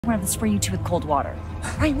I'll spray you two with cold water.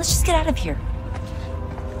 Ryan, let's just get out of here.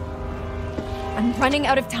 I'm running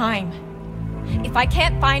out of time. If I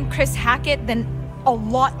can't find Chris Hackett, then a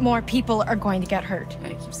lot more people are going to get hurt. Yeah,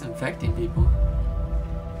 he keeps infecting people.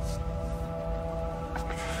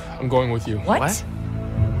 I'm going with you. What?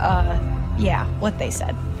 Yeah, what they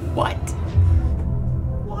said. What?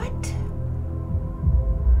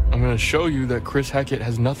 I'm gonna show you that Chris Hackett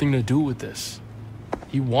has nothing to do with this.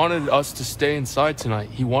 He wanted us to stay inside tonight.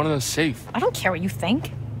 He wanted us safe. I don't care what you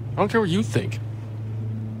think. I don't care what you think.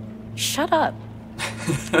 Shut up.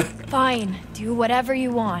 Fine, do whatever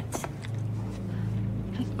you want.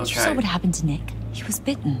 You saw what happened to Nick. He was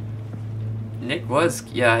bitten. Nick was,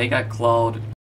 yeah, he got clawed.